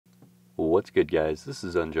What's good, guys? This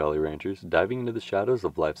is Unjolly Ranchers, diving into the shadows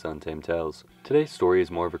of life's untamed tales. Today's story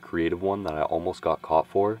is more of a creative one that I almost got caught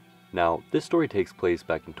for. Now, this story takes place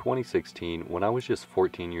back in 2016 when I was just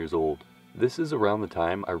 14 years old. This is around the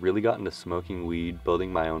time I really got into smoking weed,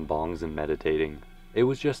 building my own bongs, and meditating. It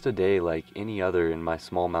was just a day like any other in my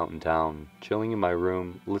small mountain town, chilling in my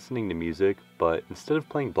room, listening to music, but instead of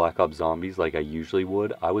playing Black Ops Zombies like I usually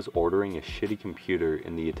would, I was ordering a shitty computer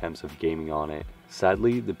in the attempts of gaming on it.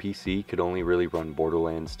 Sadly, the PC could only really run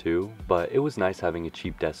Borderlands 2, but it was nice having a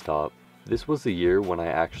cheap desktop. This was the year when I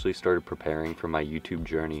actually started preparing for my YouTube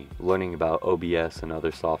journey, learning about OBS and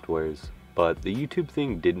other softwares. But the YouTube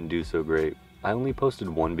thing didn't do so great. I only posted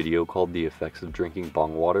one video called The Effects of Drinking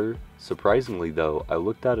Bong Water. Surprisingly though, I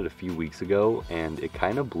looked at it a few weeks ago and it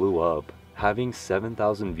kinda blew up. Having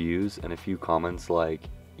 7,000 views and a few comments like,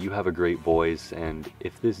 "You have a great voice," and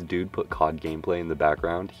 "If this dude put COD gameplay in the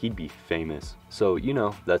background, he'd be famous." So,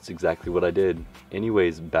 that's exactly what I did.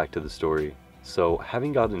 Anyways, back to the story. So,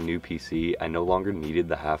 having got a new PC, I no longer needed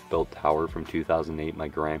the half-built tower from 2008 my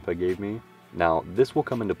grandpa gave me. Now, this will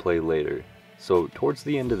come into play later. So, towards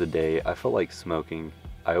the end of the day, I felt like smoking.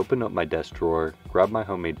 I opened up my desk drawer, grabbed my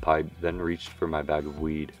homemade pipe, then reached for my bag of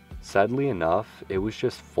weed. Sadly enough, it was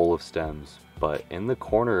just full of stems, but in the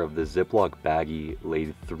corner of the Ziploc baggie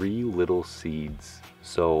laid 3 little seeds.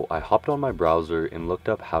 So, I hopped on my browser and looked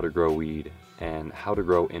up how to grow weed, and how to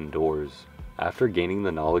grow indoors. After gaining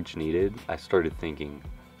the knowledge needed, I started thinking,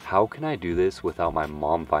 how can I do this without my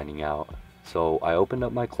mom finding out? So I opened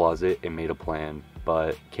up my closet and made a plan,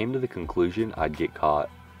 but came to the conclusion I'd get caught.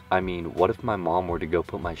 I mean, what if my mom were to go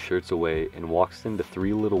put my shirts away and walks into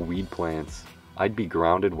 3 little weed plants? I'd be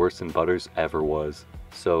grounded worse than Butters ever was.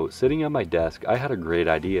 So sitting at my desk, I had a great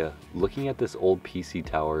idea, looking at this old PC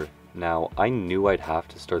tower. Now, I knew I'd have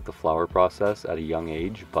to start the flower process at a young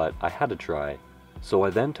age, but I had to try. So I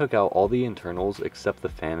then took out all the internals except the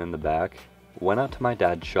fan in the back, went out to my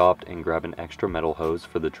dad's shop and grabbed an extra metal hose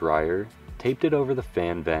for the dryer, taped it over the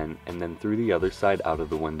fan vent, and then threw the other side out of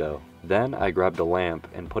the window. Then I grabbed a lamp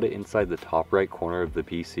and put it inside the top right corner of the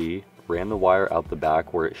PC, ran the wire out the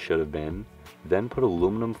back where it should have been, then put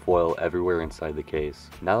aluminum foil everywhere inside the case.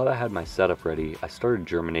 Now that I had my setup ready, I started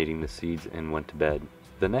germinating the seeds and went to bed.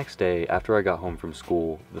 The next day, after I got home from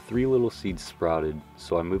school, the 3 little seeds sprouted,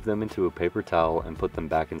 so I moved them into a paper towel and put them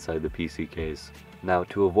back inside the PC case. Now,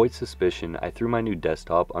 to avoid suspicion, I threw my new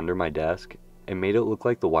desktop under my desk and made it look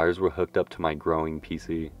like the wires were hooked up to my growing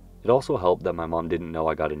PC. It also helped that my mom didn't know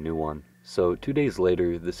I got a new one. So 2 days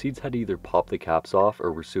later, the seeds had either popped the caps off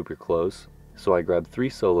or were super close, so I grabbed 3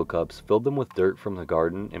 solo cups, filled them with dirt from the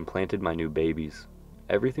garden, and planted my new babies.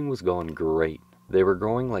 Everything was going great. They were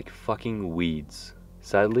growing like fucking weeds.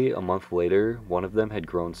 Sadly, a month later, one of them had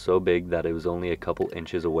grown so big that it was only a couple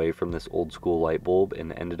inches away from this old school light bulb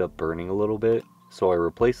and ended up burning a little bit, so I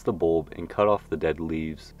replaced the bulb and cut off the dead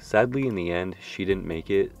leaves. Sadly, in the end, she didn't make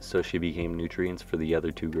it, so she became nutrients for the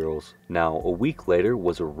other 2 girls. Now, a week later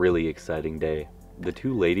was a really exciting day. The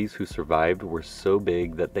 2 ladies who survived were so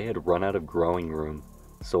big that they had run out of growing room,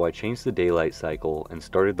 so I changed the daylight cycle and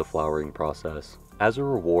started the flowering process. As a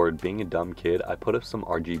reward, being a dumb kid, I put up some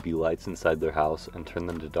RGB lights inside their house and turned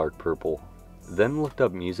them to dark purple. Then looked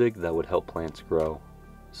up music that would help plants grow.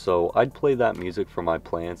 So I'd play that music for my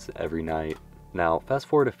plants every night. Now, fast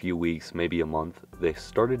forward a few weeks, maybe a month, they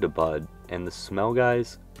started to bud, and the smell,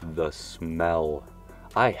 guys, the smell.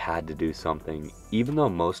 I had to do something. Even though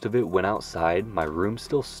most of it went outside, my room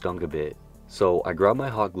still stunk a bit. So I grabbed my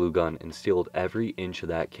hot glue gun and sealed every inch of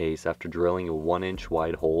that case after drilling a 1-inch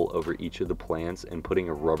wide hole over each of the plants and putting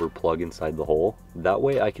a rubber plug inside the hole. That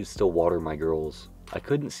way I could still water my girls. I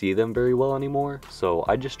couldn't see them very well anymore, so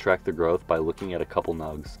I just tracked the growth by looking at a couple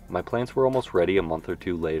nugs. My plants were almost ready a month or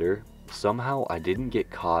 2 later. Somehow I didn't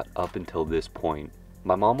get caught up until this point.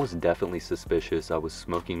 My mom was definitely suspicious I was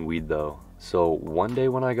smoking weed though. So one day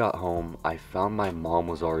when I got home, I found my mom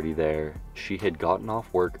was already there. She had gotten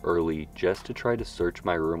off work early just to try to search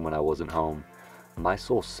my room when I wasn't home. My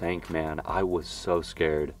soul sank, man. I was so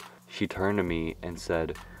scared. She turned to me and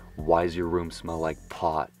said, "Why's your room smell like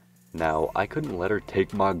pot?" Now, I couldn't let her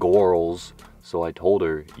take my gorals, so I told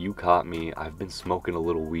her, "You caught me. I've been smoking a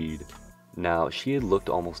little weed." Now, she had looked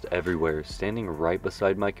almost everywhere, standing right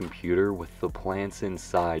beside my computer with the plants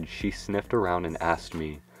inside. She sniffed around and asked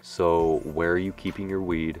me, "So, where are you keeping your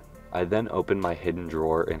weed?" I then opened my hidden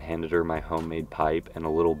drawer and handed her my homemade pipe and a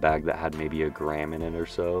little bag that had maybe a gram in it or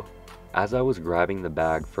so. As I was grabbing the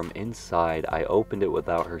bag from inside, I opened it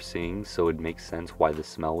without her seeing so it'd make sense why the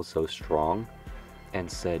smell was so strong, and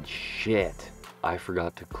said, "Shit, I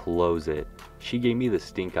forgot to close it." She gave me the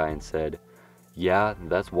stink eye and said, "Yeah,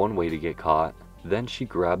 that's one way to get caught." Then she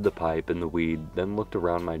grabbed the pipe and the weed, then looked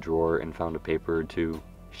around my drawer and found a paper or two.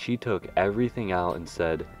 She took everything out and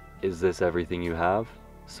said, "Is this everything you have?"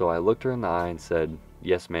 So I looked her in the eye and said,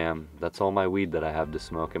 "Yes, ma'am, that's all my weed that I have to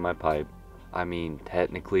smoke in my pipe." I mean,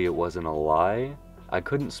 technically it wasn't a lie. I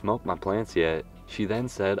couldn't smoke my plants yet. She then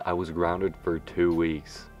said I was grounded for 2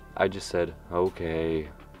 weeks. I just said, "Okay,"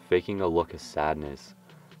 faking a look of sadness.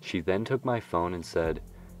 She then took my phone and said,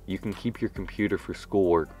 "You can keep your computer for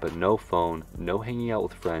schoolwork, but no phone, no hanging out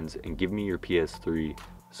with friends, and give me your PS3.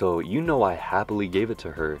 So you know I happily gave it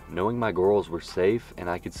to her, knowing my girls were safe and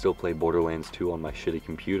I could still play Borderlands 2 on my shitty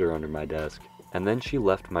computer under my desk. And then she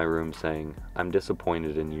left my room saying, "I'm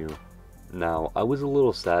disappointed in you." Now, I was a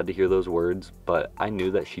little sad to hear those words, but I knew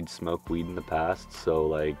that she'd smoked weed in the past, so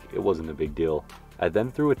like, it wasn't a big deal. I then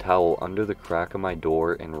threw a towel under the crack of my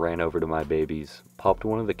door and ran over to my babies, popped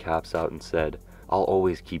one of the caps out and said, "I'll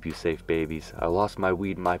always keep you safe, babies. I lost my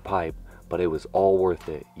weed in my pipe, but it was all worth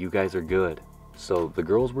it. You guys are good." So the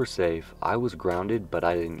girls were safe, I was grounded, but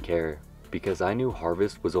I didn't care, because I knew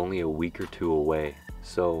harvest was only a week or 2 away.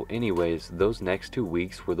 So anyways, those next 2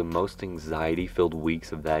 weeks were the most anxiety-filled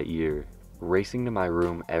weeks of that year, racing to my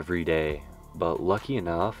room every day, but lucky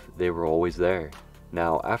enough, they were always there.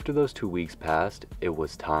 Now, after those 2 weeks passed, it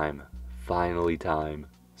was time. Finally time.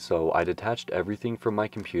 So I detached everything from my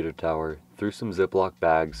computer tower, threw some Ziploc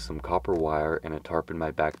bags, some copper wire, and a tarp in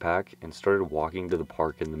my backpack, and started walking to the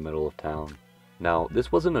park in the middle of town. Now,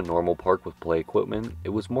 this wasn't a normal park with play equipment, it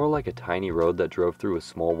was more like a tiny road that drove through a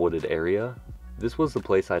small wooded area. This was the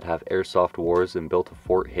place I'd have airsoft wars and built a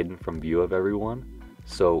fort hidden from view of everyone.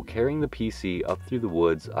 So, carrying the PC up through the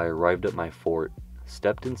woods, I arrived at my fort,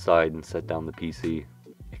 stepped inside and set down the PC.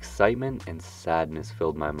 Excitement and sadness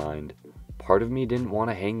filled my mind. Part of me didn't want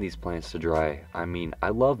to hang these plants to dry. I mean, I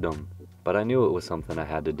loved them, but I knew it was something I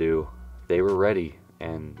had to do. They were ready,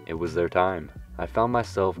 and it was their time. I found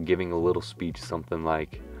myself giving a little speech something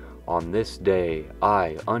like, "On this day,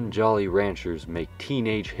 I, Unjolly Ranchers, make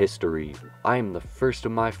teenage history. I am the first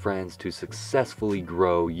of my friends to successfully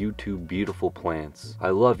grow you two beautiful plants. I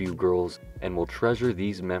love you girls, and will treasure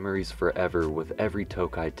these memories forever with every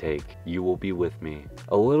toke I take. You will be with me."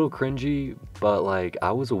 A little cringy, but like,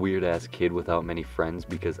 I was a weird ass kid without many friends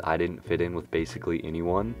because I didn't fit in with basically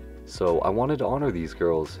anyone. So I wanted to honor these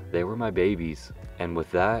girls, they were my babies. And with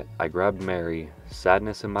that, I grabbed Mary,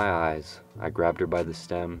 sadness in my eyes. I grabbed her by the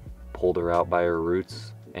stem, pulled her out by her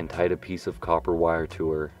roots, and tied a piece of copper wire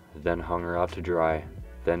to her, then hung her out to dry.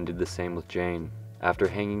 Then did the same with Jane. After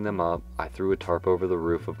hanging them up, I threw a tarp over the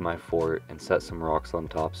roof of my fort and set some rocks on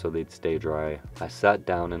top so they'd stay dry. I sat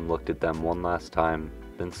down and looked at them one last time,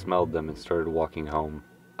 then smelled them and started walking home.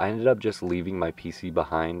 I ended up just leaving my PC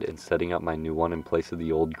behind and setting up my new one in place of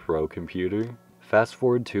the old Crow computer. Fast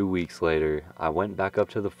forward 2 weeks later, I went back up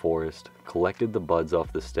to the forest, collected the buds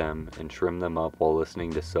off the stem, and trimmed them up while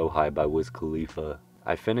listening to So High by Wiz Khalifa.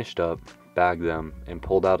 I finished up, bagged them, and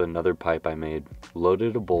pulled out another pipe I made,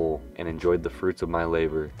 loaded a bowl, and enjoyed the fruits of my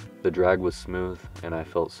labor. The drag was smooth, and I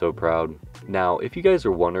felt so proud. Now, if you guys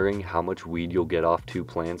are wondering how much weed you'll get off 2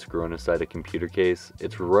 plants grown inside a computer case,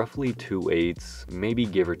 it's roughly 2/8, maybe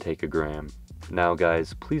give or take a gram. Now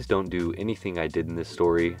guys, please don't do anything I did in this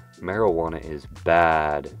story. Marijuana is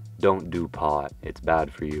bad. Don't do pot, it's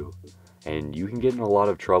bad for you. And you can get in a lot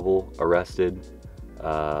of trouble, arrested.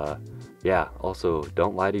 Yeah, also,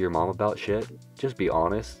 don't lie to your mom about shit. Just be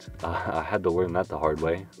honest. I had to learn that the hard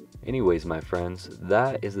way. Anyways, my friends,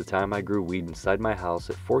 that is the time I grew weed inside my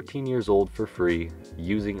house at 14 years old for free,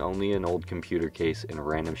 using only an old computer case and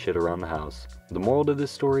random shit around the house. The moral to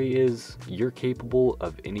this story is, you're capable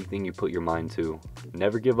of anything you put your mind to.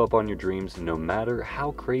 Never give up on your dreams, no matter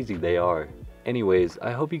how crazy they are. Anyways,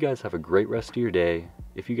 I hope you guys have a great rest of your day.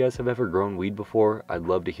 If you guys have ever grown weed before, I'd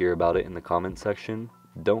love to hear about it in the comments section.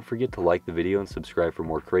 Don't forget to like the video and subscribe for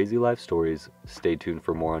more crazy life stories. Stay tuned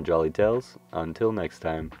for more on Jolly Tales. Until next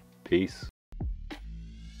time, peace.